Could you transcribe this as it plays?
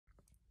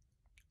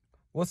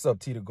What's up,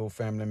 T2Go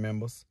family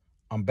members?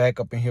 I'm back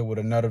up in here with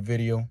another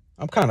video.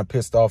 I'm kind of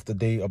pissed off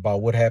today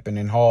about what happened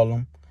in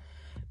Harlem.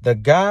 The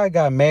guy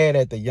got mad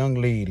at the young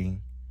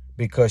lady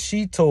because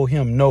she told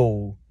him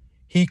no,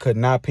 he could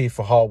not pay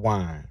for her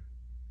wine.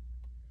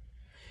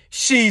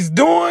 She's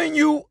doing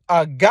you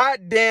a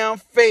goddamn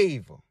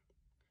favor.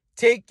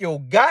 Take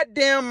your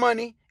goddamn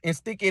money and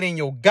stick it in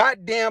your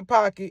goddamn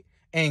pocket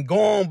and go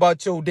on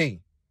about your day.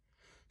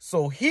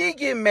 So he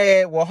get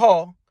mad with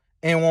her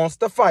and wants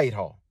to fight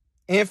her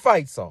and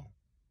fights her.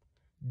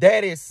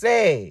 That is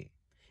sad.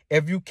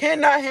 If you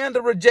cannot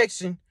handle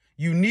rejection,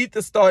 you need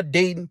to start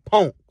dating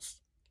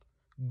punks.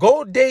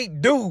 Go date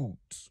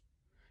dudes.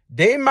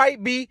 They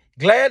might be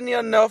glad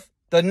enough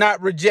to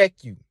not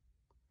reject you.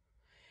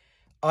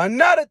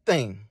 Another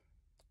thing,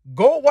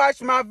 go watch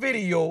my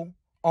video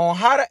on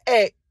how to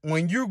act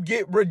when you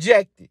get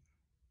rejected.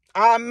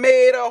 I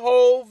made a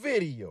whole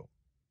video.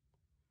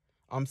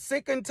 I'm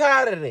sick and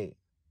tired of that.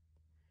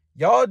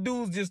 Y'all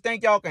dudes just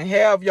think y'all can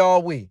have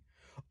y'all way.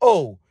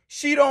 Oh,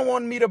 she don't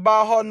want me to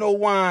buy her no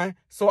wine,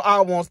 so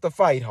I wants to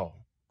fight her.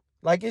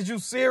 Like, is you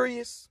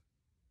serious?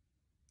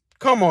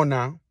 Come on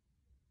now.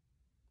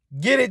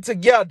 Get it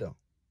together.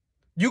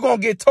 You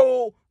gonna get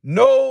told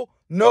no,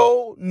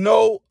 no,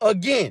 no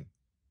again.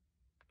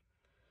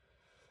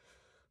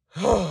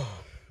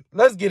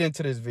 Let's get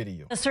into this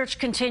video. The search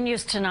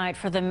continues tonight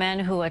for the men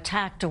who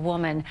attacked a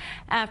woman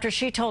after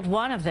she told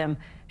one of them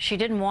she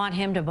didn't want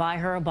him to buy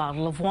her a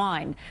bottle of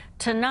wine.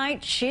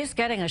 Tonight, she's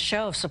getting a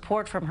show of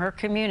support from her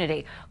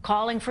community,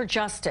 calling for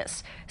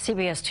justice.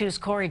 CBS 2's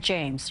Corey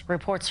James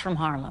reports from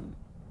Harlem.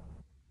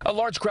 A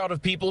large crowd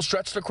of people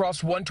stretched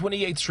across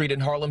 128th Street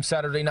in Harlem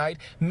Saturday night,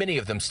 many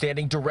of them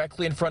standing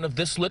directly in front of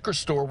this liquor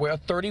store where a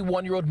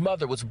 31-year-old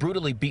mother was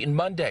brutally beaten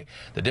Monday.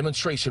 The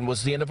demonstration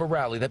was the end of a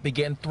rally that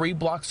began 3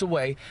 blocks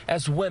away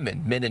as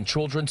women, men and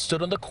children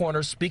stood on the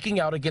corner speaking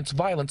out against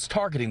violence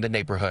targeting the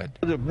neighborhood.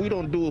 If we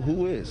don't do it,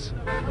 who is?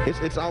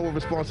 It's our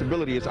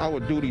responsibility. It's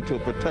our duty to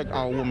protect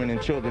our women and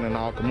children in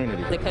our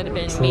community. It could have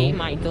been me,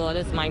 my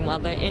daughters, my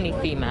mother, any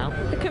female.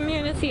 The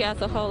community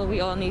as a whole, we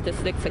all need to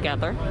stick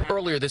together.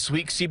 Earlier this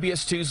week,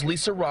 CBS 2's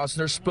Lisa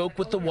Rosner spoke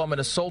with the woman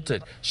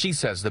assaulted. She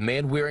says the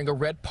man wearing a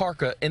red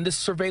parka in this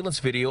surveillance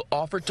video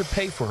offered to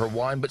pay for her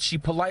wine, but she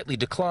politely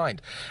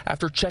declined.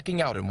 After checking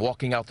out and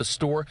walking out the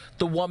store,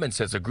 the woman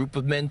says a group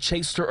of men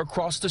chased her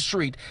across the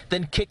street,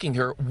 then kicking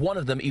her, one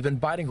of them even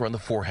biting her on the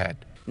forehead.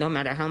 No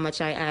matter how much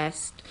I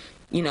asked,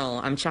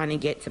 I'm trying to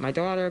get to my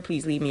daughter,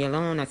 please leave me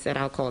alone. I said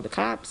I'll call the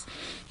cops.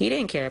 He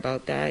didn't care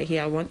about that. He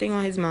had one thing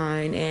on his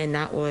mind, and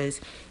that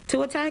was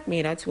to attack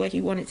me. That's what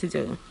he wanted to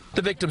do.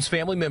 The victim's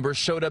family members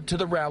showed up to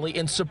the rally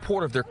in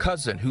support of their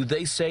cousin, who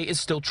they say is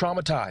still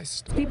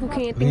traumatized. People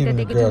can't think that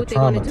they can do what they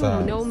want to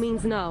do. No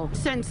means no.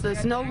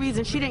 Senseless, no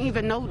reason. She didn't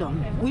even know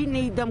them. We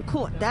need them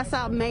caught. That's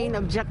our main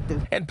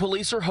objective. And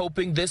police are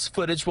hoping this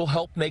footage will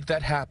help make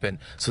that happen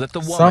so that the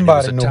woman who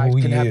was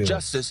attacked can have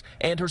justice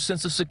and her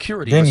sense of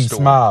security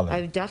restored.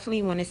 I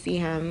definitely want to see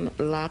him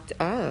locked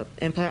up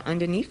and put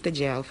underneath the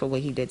jail for what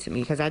he did to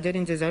me, because I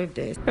didn't deserve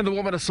this. And the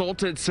woman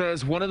assaulted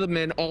says one of the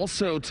men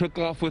also took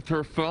off with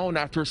her phone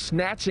after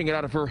snatching it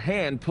out of her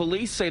hand.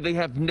 Police say they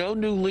have no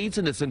new leads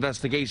in this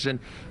investigation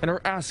and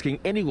are asking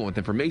anyone with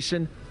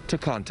information to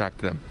contact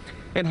them.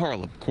 In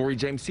Harlem, Corey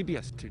James,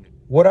 CBS 2 News.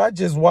 What I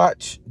just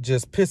watched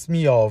just pissed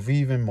me off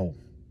even more.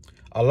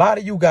 A lot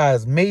of you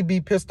guys may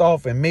be pissed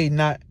off and may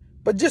not,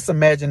 but just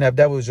imagine if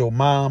that was your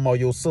mom or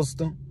your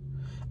sister.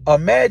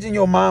 Imagine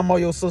your mom or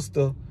your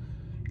sister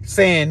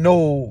saying,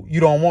 no, you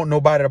don't want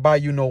nobody to buy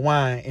you no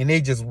wine, and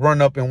they just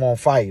run up and won't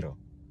fight her.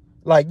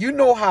 Like, you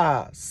know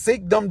how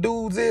sick them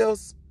dudes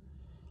is?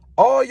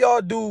 All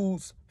y'all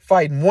dudes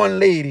fighting one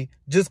lady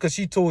just because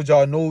she told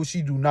y'all no,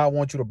 she do not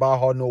want you to buy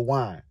her no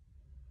wine.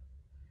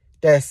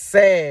 That's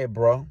sad,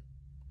 bro.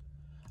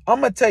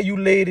 I'm going to tell you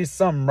ladies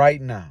something right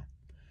now.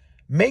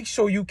 Make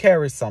sure you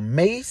carry some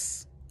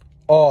mace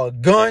or a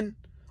gun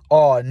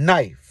or a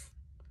knife.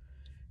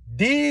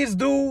 These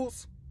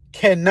dudes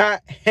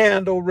cannot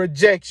handle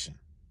rejection.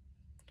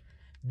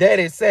 That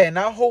is sad. And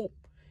I hope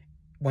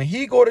when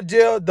he go to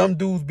jail, them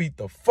dudes beat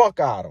the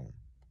fuck out of him.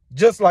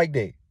 Just like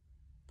that.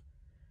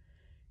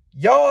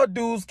 Y'all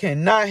dudes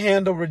cannot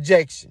handle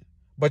rejection.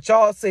 But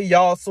y'all say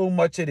y'all so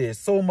much of this,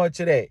 so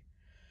much of that.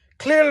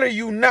 Clearly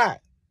you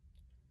not.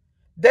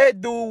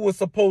 That dude was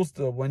supposed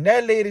to, when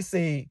that lady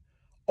said,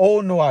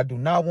 oh no, I do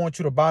not want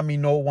you to buy me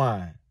no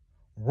wine.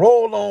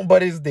 Roll on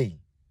but it's day.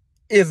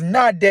 It's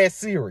not that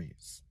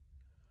serious.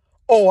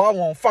 Oh, I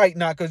won't fight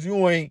now because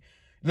you ain't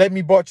let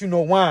me bought you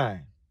no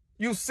wine.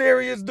 You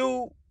serious,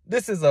 dude?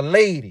 This is a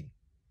lady.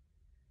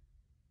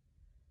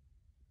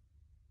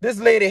 This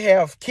lady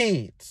have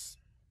kids.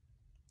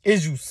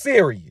 Is you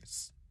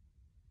serious?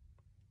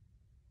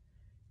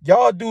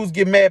 Y'all dudes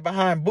get mad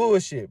behind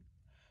bullshit.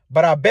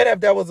 But I bet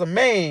if that was a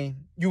man,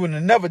 you would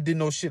have never did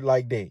no shit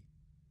like that.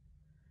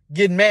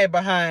 Getting mad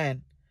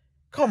behind.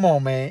 Come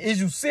on, man.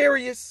 Is you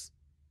serious?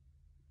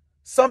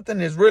 Something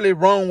is really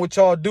wrong with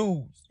y'all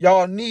dudes.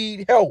 Y'all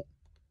need help.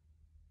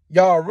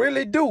 Y'all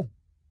really do.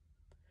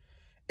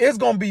 It's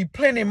going to be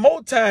plenty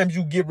more times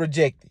you get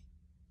rejected.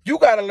 You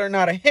got to learn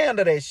how to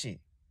handle that shit.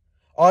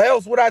 Or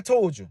else what I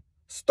told you,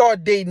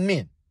 start dating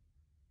men.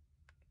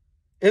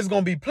 It's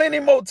going to be plenty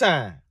more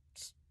times.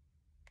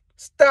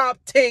 Stop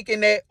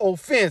taking that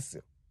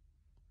offensive.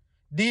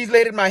 These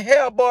ladies might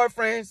have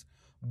boyfriends.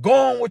 Go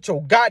on with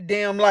your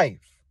goddamn life.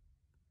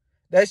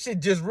 That shit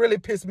just really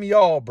pissed me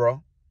off,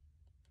 bro.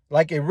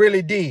 Like it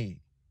really did.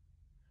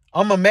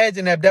 I'm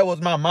imagining if that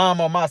was my mom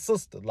or my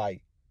sister.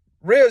 Like,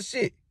 real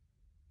shit.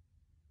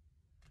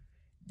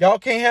 Y'all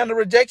can't handle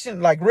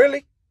rejection? Like,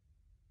 really?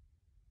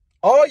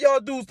 All y'all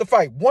do is to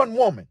fight one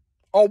woman.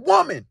 A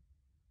woman.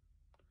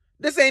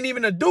 This ain't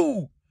even a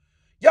dude.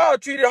 Y'all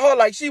treated her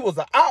like she was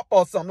an op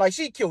or something. Like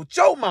she killed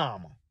your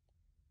mama.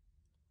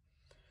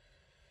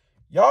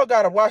 Y'all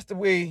gotta watch the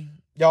way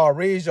y'all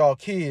raise y'all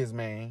kids,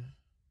 man.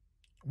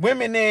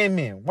 Women and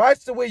men.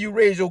 Watch the way you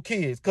raise your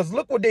kids. Because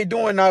look what they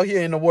doing out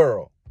here in the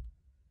world.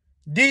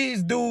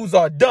 These dudes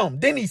are dumb.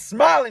 Then he's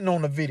smiling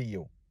on the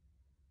video.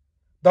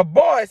 The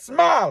boy is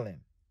smiling.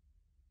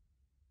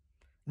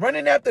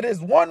 Running after this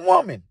one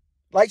woman.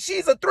 Like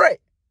she's a threat.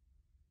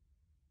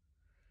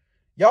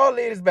 Y'all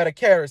ladies better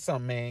carry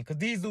something, man. Because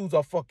these dudes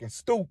are fucking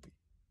stupid.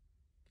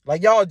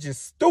 Like y'all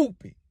just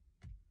stupid.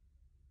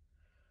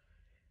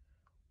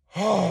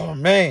 Oh,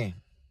 man.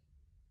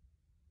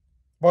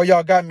 Boy,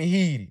 y'all got me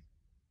heated.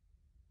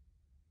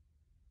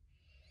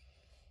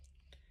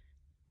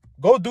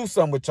 Go do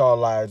something with y'all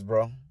lives,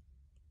 bro.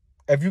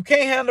 If you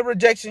can't handle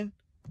rejection,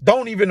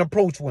 don't even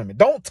approach women.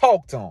 Don't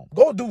talk to them.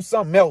 Go do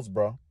something else,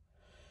 bro.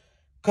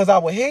 Because I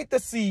would hate to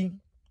see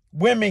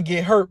women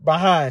get hurt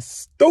behind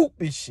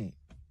stupid shit.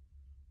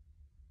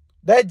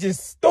 That's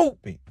just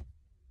stupid.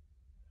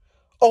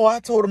 Oh,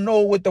 I told him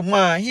no with the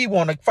wine. He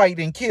want to fight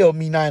and kill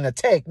me now and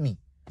attack me.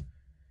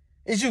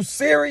 Is you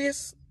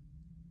serious?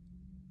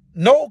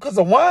 No, because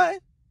of wine?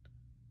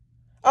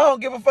 I don't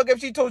give a fuck if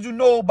she told you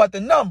no about the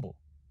number.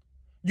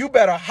 You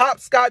better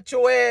hopscotch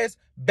your ass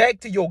back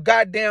to your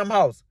goddamn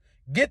house.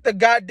 Get the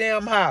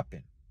goddamn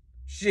hopping.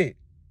 Shit.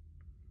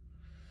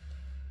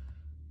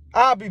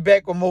 I'll be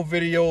back with more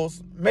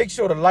videos. Make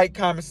sure to like,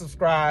 comment,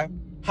 subscribe,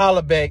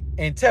 holla back,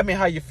 and tell me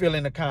how you feel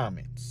in the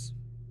comments.